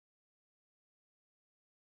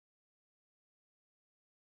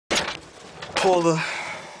pull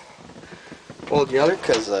the other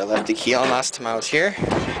because I left the key on last time I was here.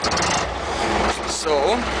 So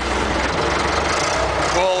we'll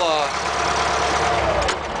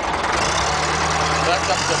back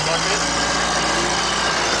up the bucket.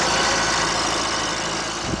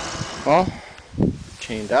 Well,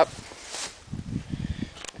 chained up,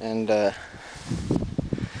 and I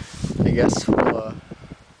guess we'll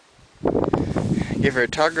give her a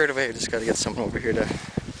tug right away. I just gotta get someone over here to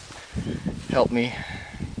help me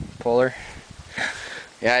pull her.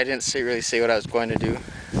 Yeah, I didn't really say what I was going to do.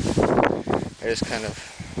 I just kind of,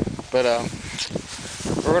 but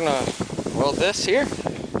we're gonna weld this here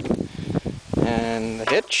and the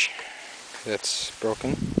hitch that's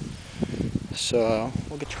broken. So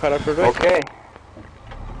we'll get you caught up right away. Okay,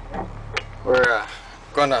 we're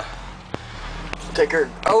gonna take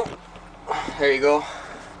her out. There you go.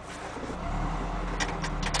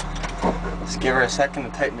 Just give her a second to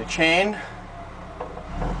tighten the chain.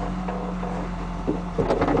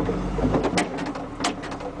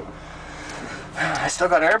 I still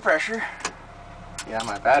got air pressure. Yeah,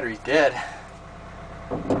 my battery's dead.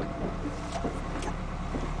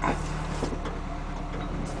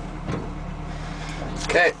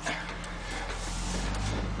 Okay.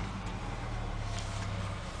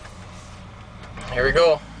 Here we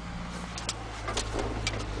go.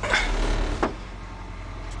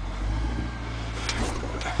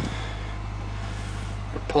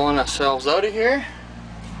 We're pulling ourselves out of here.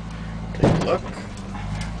 Take a look.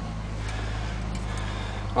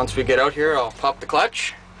 Once we get out here, I'll pop the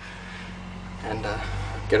clutch and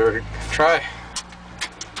get her to try.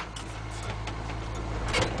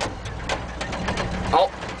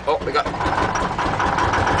 Oh, we got.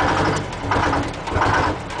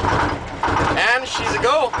 And she's a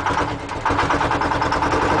go.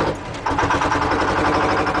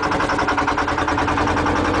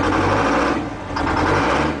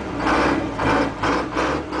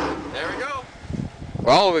 There we go.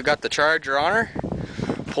 Well, we got the charger on her.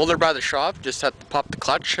 Pulled her by the shop, just had to pop the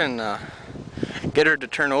clutch and get her to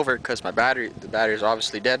turn over because the battery is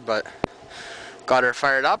obviously dead, but got her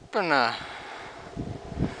fired up and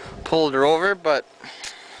pulled her over. But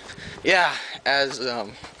yeah, as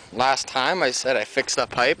last time I said I fixed that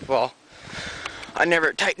pipe, well, I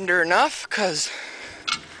never tightened her enough because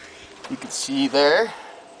you can see there,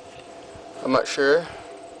 I'm not sure,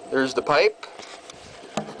 there's the pipe,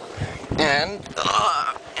 and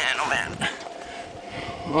oh man.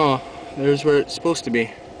 Oh, there's where it's supposed to be.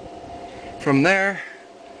 From there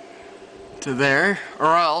to there,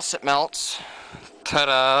 or else it melts.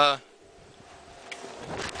 Ta-da!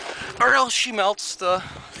 Or else she melts the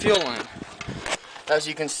fuel line. As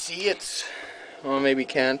you can see, it's, well, maybe you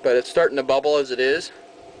can't, but it's starting to bubble as it is.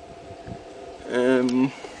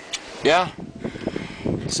 Yeah,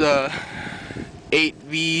 it's a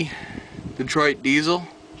 8V Detroit diesel,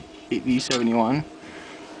 8V71.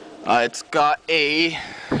 It's got a,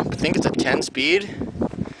 I think it's a 10-speed.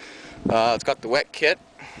 It's got the wet kit.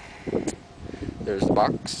 There's the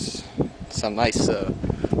box. Some nice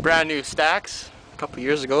brand new stacks. A couple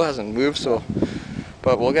years ago, hasn't moved, so.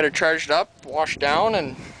 But we'll get her charged up, washed down,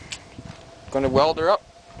 and going to weld her up.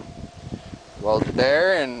 Weld it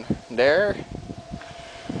there and there.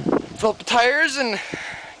 Fill up the tires and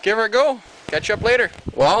give her a go. Catch you up later.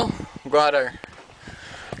 Well, got our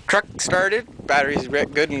truck started. Battery's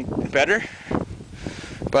good and better,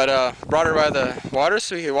 but brought her by the water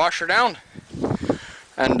so we could wash her down,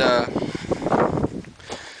 and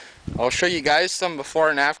I'll show you guys some before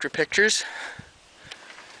and after pictures.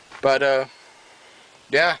 But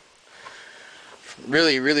yeah,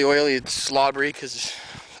 really oily. It's slobbery because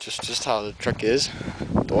just how the truck is,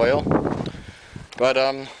 the oil. But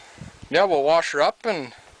yeah, we'll wash her up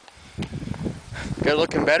and get it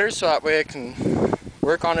looking better so that way I can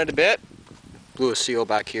work on it a bit. Blew a seal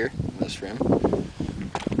back here in this rim.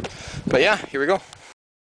 But yeah, here we go.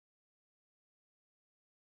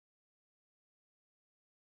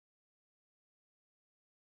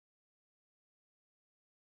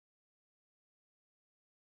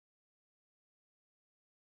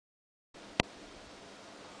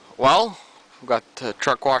 Well, we got the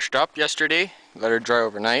truck washed up yesterday, let her dry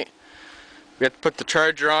overnight. We have to put the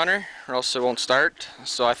charger on her or else it won't start.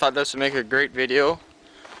 So I thought this would make a great video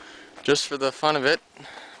just for the fun of it.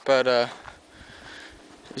 But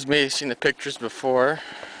you may have seen the pictures before.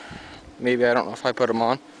 Maybe, I don't know if I put them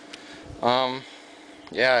on.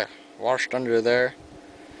 Yeah, washed under there.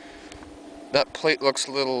 That plate looks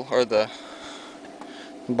a little, or the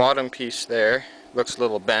bottom piece there looks a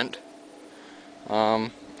little bent.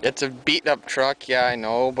 It's a beat up truck, yeah, I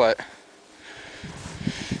know, but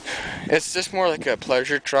It's just more like a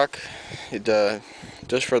pleasure truck. It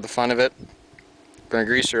just for the fun of it. Gonna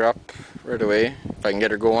grease her up right away. If I can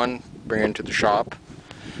get her going, bring her into the shop.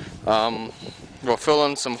 We'll fill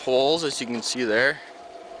in some holes, as you can see there.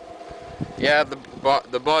 Yeah,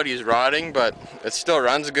 the body is rotting, but it still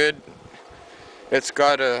runs good. It's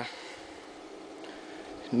got a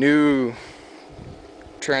new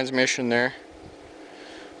transmission there,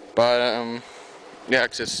 but yeah,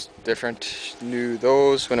 'cause it's different. New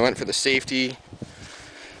those when I went for the safety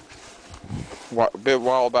a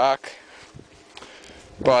while back.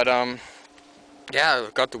 But yeah,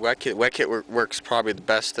 I've got the wet kit. Wet kit works probably the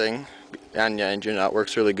best thing, and the engine that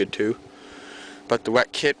works really good too. But the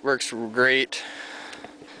wet kit works great.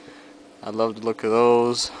 I love the look of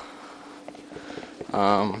those.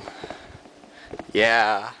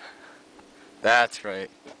 Yeah, that's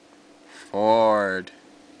right. Ford.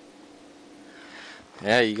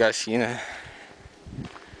 Yeah, you guys seen her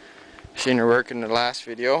work in the last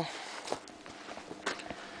video.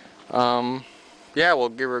 Yeah, we'll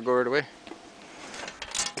give her a go right away.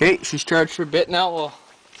 Okay, she's charged for a bit now. We'll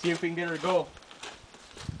see if we can get her to go.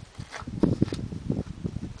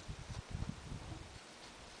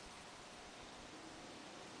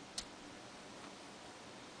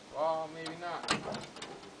 Well, maybe not.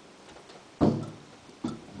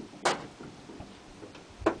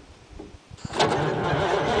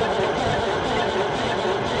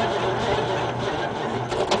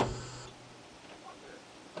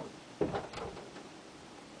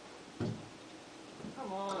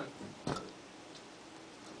 Come on.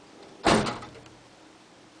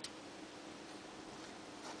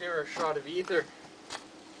 Give her a shot of ether.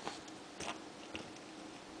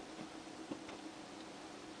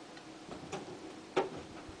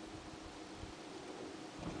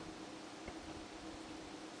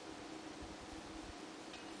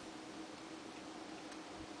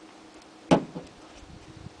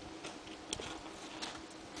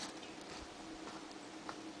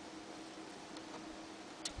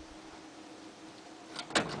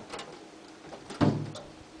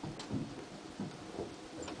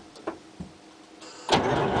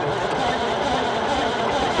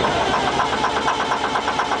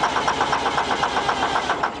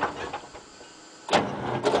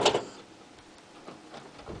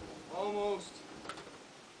 Almost.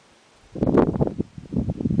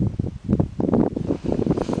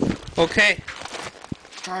 Okay,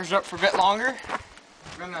 charged up for a bit longer.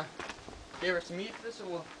 I'm gonna give her some ether, so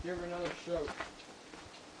we'll give her another shot.